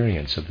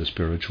experience of the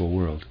spiritual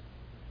world.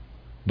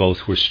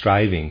 Both were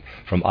striving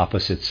from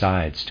opposite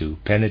sides to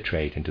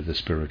penetrate into the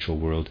spiritual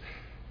world,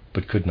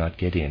 but could not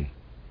get in.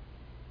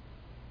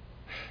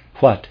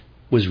 What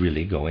was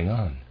really going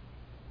on?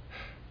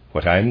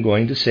 What I am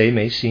going to say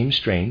may seem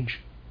strange.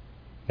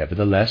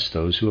 Nevertheless,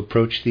 those who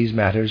approach these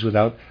matters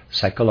without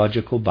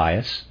psychological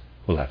bias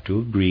will have to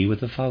agree with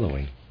the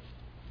following.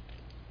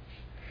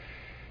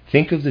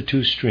 Think of the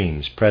two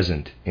streams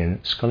present in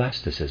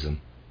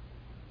scholasticism.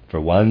 For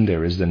one,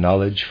 there is the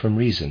knowledge from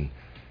reason,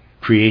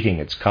 creating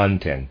its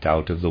content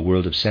out of the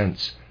world of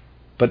sense,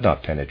 but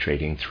not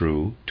penetrating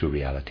through to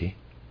reality.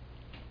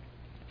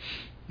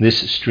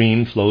 This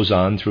stream flows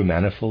on through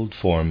manifold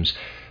forms,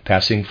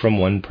 passing from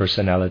one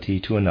personality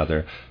to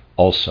another,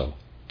 also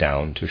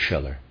down to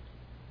Schiller.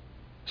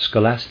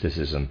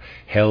 Scholasticism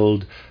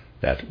held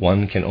that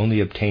one can only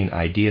obtain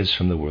ideas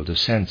from the world of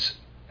sense,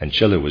 and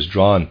Schiller was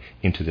drawn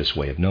into this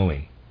way of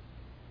knowing.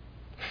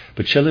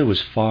 But Schiller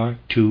was far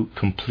too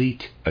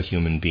complete a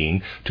human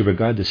being to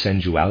regard the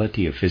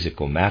sensuality of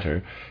physical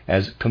matter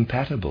as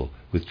compatible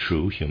with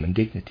true human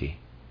dignity.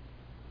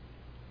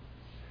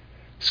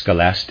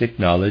 Scholastic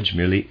knowledge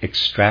merely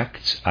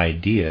extracts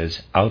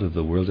ideas out of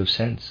the world of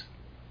sense.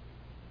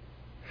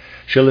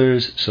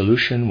 Schiller's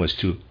solution was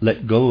to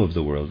let go of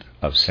the world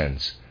of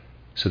sense,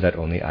 so that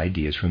only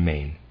ideas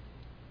remain.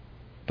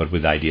 But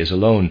with ideas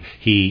alone,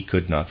 he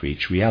could not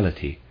reach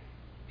reality.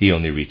 He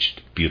only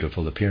reached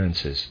beautiful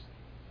appearances.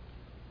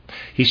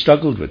 He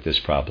struggled with this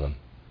problem.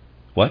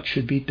 What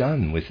should be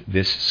done with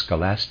this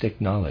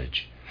scholastic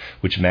knowledge,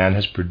 which man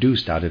has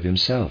produced out of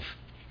himself,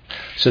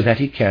 so that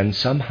he can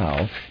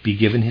somehow be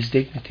given his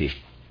dignity?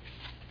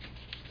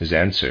 His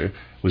answer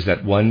was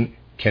that one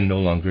can no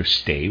longer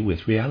stay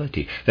with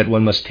reality, that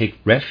one must take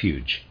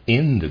refuge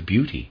in the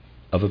beauty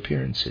of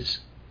appearances.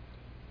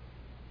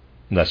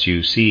 Thus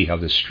you see how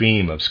the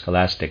stream of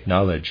scholastic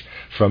knowledge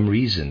from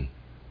reason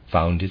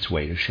found its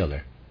way to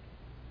Schiller.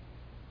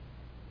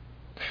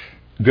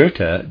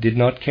 Goethe did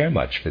not care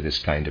much for this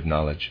kind of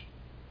knowledge.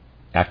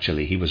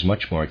 Actually, he was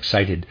much more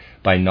excited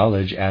by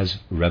knowledge as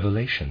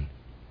revelation.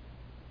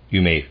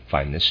 You may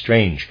find this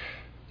strange,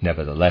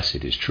 nevertheless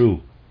it is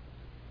true.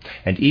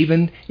 And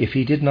even if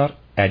he did not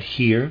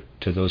adhere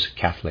to those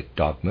Catholic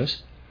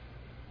dogmas,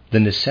 the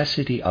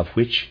necessity of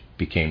which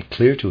became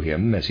clear to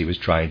him as he was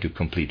trying to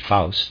complete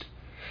Faust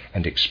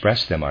and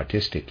express them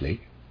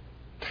artistically,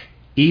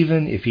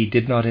 even if he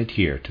did not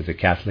adhere to the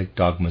Catholic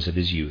dogmas of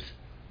his youth,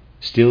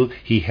 still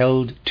he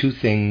held two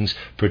things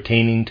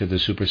pertaining to the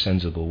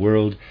supersensible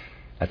world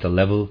at the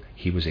level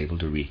he was able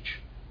to reach.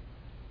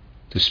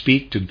 To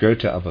speak to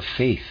Goethe of a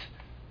faith,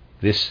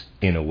 this,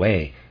 in a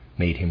way,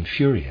 made him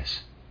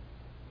furious.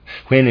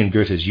 When in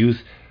Goethe's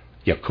youth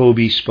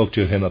Jacobi spoke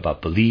to him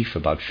about belief,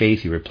 about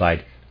faith, he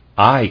replied,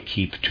 "I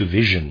keep to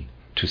vision,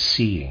 to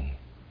seeing."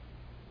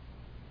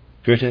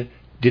 Goethe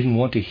didn't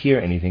want to hear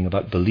anything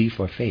about belief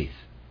or faith.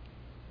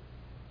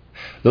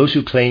 Those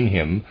who claim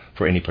him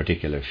for any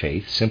particular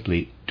faith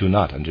simply do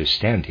not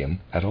understand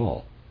him at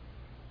all.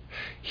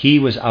 He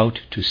was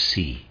out to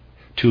see,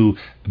 to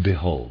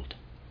behold.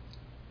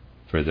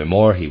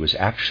 Furthermore, he was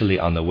actually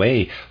on the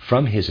way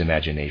from his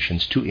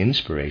imaginations to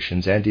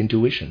inspirations and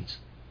intuitions.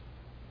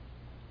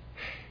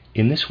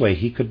 In this way,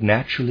 he could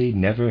naturally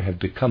never have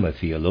become a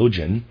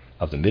theologian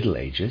of the Middle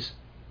Ages,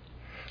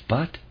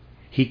 but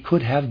he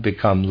could have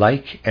become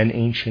like an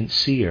ancient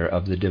seer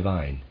of the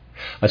divine,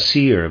 a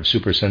seer of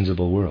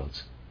supersensible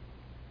worlds.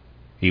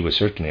 He was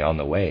certainly on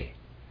the way,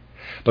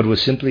 but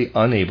was simply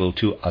unable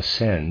to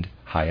ascend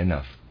high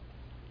enough.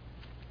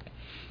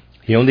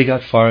 He only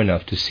got far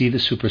enough to see the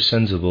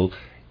supersensible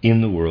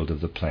in the world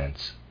of the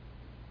plants.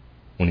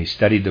 When he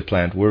studied the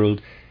plant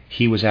world,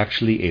 he was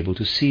actually able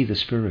to see the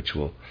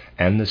spiritual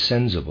and the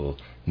sensible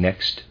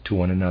next to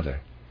one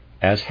another,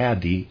 as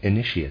had the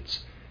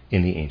initiates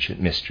in the ancient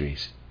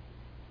mysteries.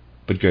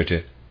 But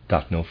Goethe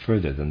got no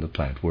further than the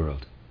plant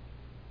world.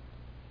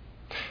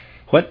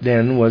 What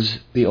then was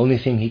the only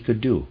thing he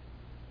could do?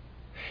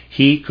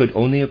 He could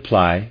only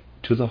apply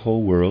to the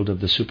whole world of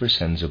the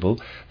supersensible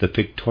the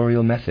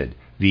pictorial method,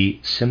 the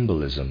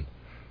symbolism,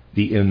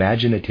 the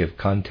imaginative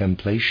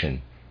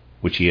contemplation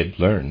which he had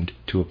learned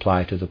to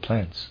apply to the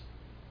plants.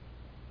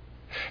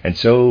 And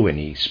so when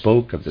he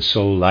spoke of the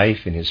soul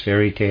life in his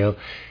fairy tale,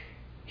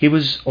 he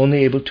was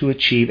only able to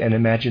achieve an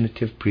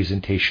imaginative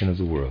presentation of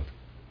the world.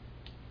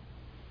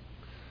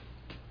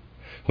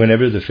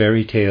 Whenever the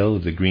fairy tale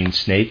of the green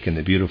snake and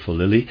the beautiful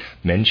lily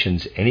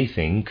mentions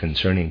anything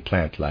concerning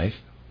plant life,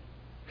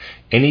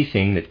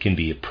 anything that can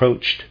be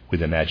approached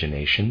with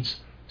imaginations,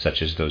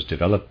 such as those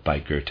developed by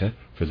Goethe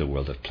for the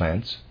world of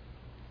plants,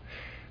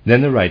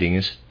 then the writing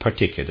is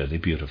particularly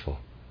beautiful.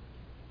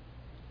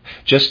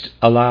 Just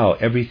allow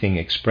everything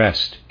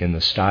expressed in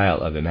the style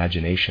of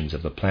imaginations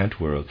of the plant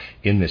world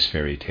in this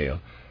fairy tale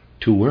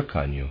to work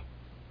on you,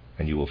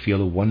 and you will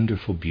feel a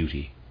wonderful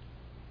beauty.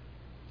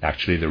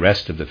 Actually, the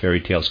rest of the fairy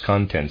tale's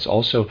contents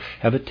also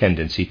have a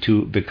tendency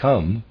to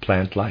become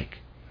plant-like.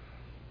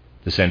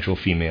 The central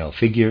female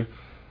figure,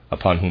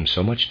 upon whom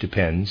so much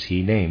depends,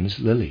 he names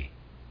Lily.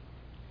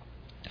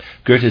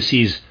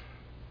 Goethe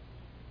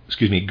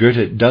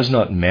does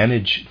not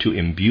manage to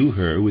imbue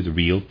her with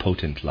real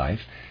potent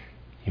life.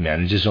 He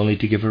manages only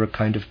to give her a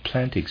kind of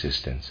plant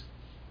existence.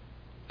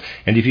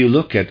 And if you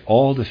look at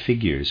all the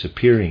figures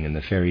appearing in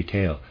the fairy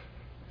tale,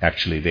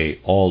 actually they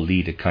all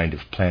lead a kind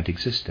of plant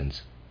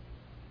existence.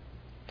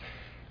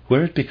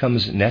 Where it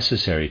becomes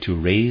necessary to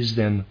raise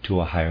them to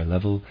a higher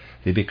level,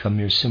 they become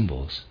mere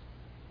symbols,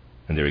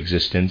 and their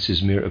existence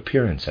is mere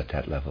appearance at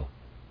that level.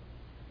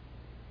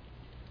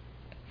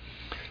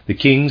 The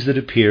kings that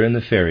appear in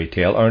the fairy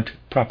tale aren't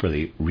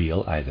properly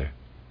real either.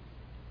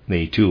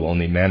 They too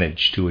only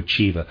manage to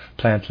achieve a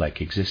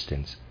plant-like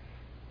existence.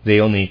 They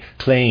only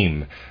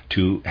claim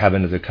to have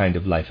another kind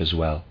of life as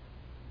well.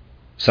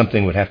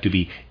 Something would have to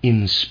be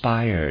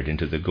inspired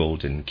into the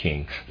golden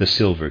king, the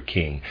silver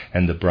king,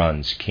 and the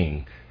bronze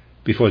king,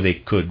 before they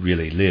could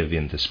really live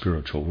in the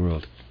spiritual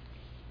world.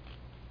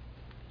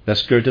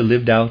 Thus Goethe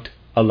lived out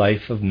a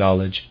life of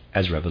knowledge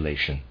as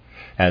revelation,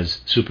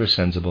 as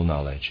supersensible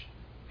knowledge,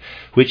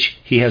 which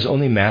he has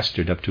only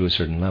mastered up to a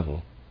certain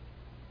level.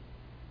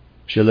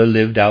 Schiller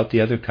lived out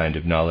the other kind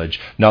of knowledge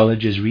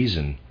as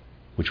reason,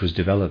 which was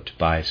developed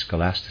by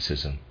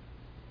scholasticism.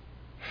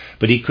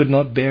 But he could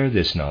not bear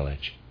this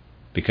knowledge,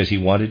 because he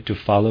wanted to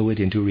follow it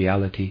into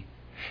reality,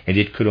 and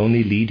it could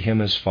only lead him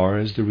as far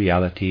as the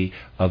reality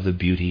of the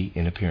beauty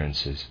in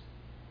appearances.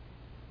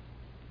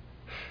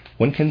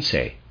 One can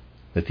say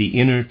that the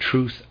inner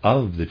truth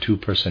of the two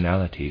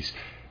personalities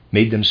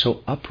made them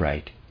so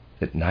upright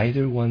that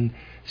neither one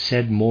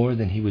said more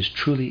than he was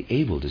truly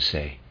able to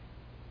say.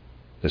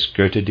 Thus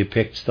Goethe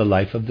depicts the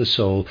life of the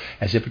soul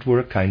as if it were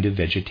a kind of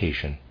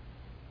vegetation,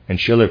 and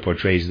Schiller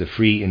portrays the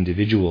free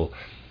individual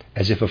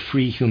as if a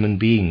free human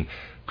being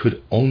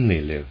could only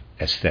live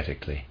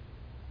aesthetically.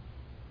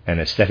 An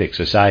aesthetic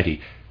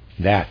society,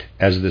 that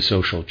as the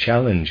social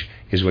challenge,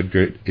 is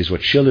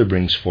what Schiller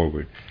brings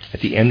forward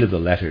at the end of the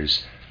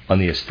letters on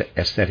the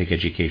aesthetic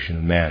education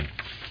of man.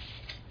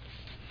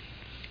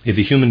 If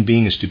a human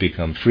being is to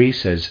become free,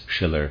 says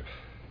Schiller,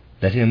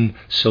 let him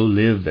so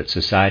live that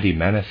society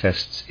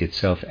manifests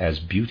itself as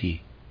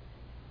beauty.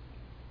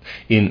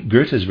 In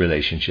Goethe's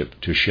relationship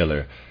to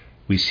Schiller,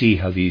 we see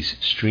how these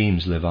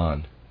streams live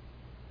on.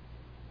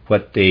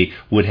 What they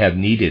would have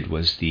needed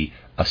was the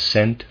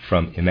ascent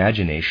from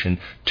imagination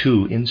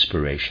to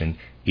inspiration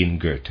in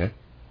Goethe,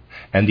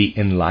 and the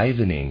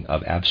enlivening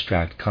of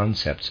abstract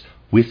concepts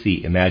with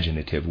the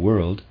imaginative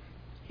world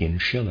in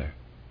Schiller.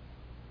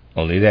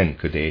 Only then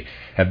could they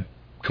have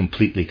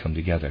completely come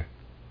together.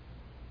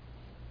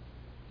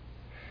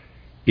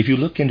 If you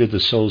look into the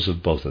souls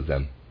of both of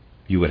them,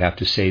 you would have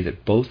to say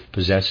that both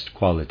possessed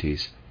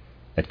qualities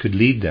that could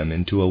lead them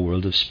into a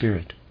world of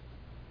spirit.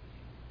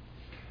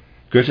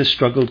 Goethe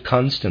struggled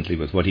constantly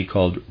with what he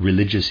called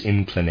religious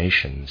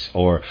inclinations,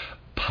 or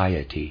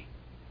piety.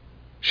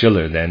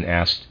 Schiller then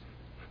asked,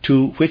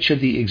 "To which of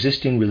the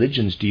existing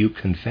religions do you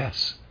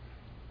confess?"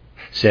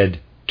 Said,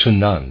 "To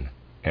none,"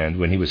 and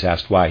when he was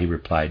asked why, he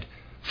replied,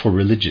 "For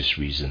religious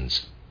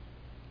reasons."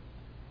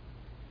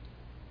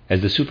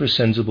 As the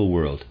supersensible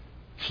world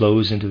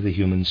flows into the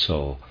human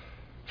soul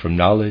from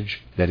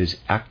knowledge that is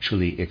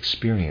actually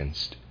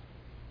experienced,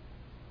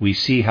 we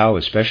see how,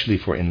 especially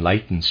for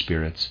enlightened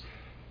spirits,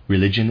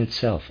 religion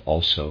itself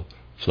also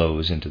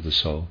flows into the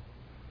soul.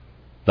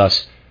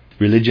 Thus,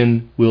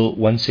 religion will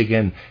once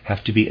again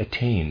have to be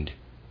attained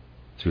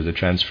through the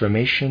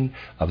transformation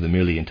of the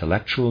merely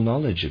intellectual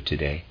knowledge of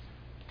today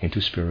into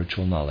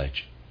spiritual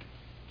knowledge.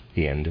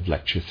 The end of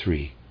Lecture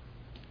 3.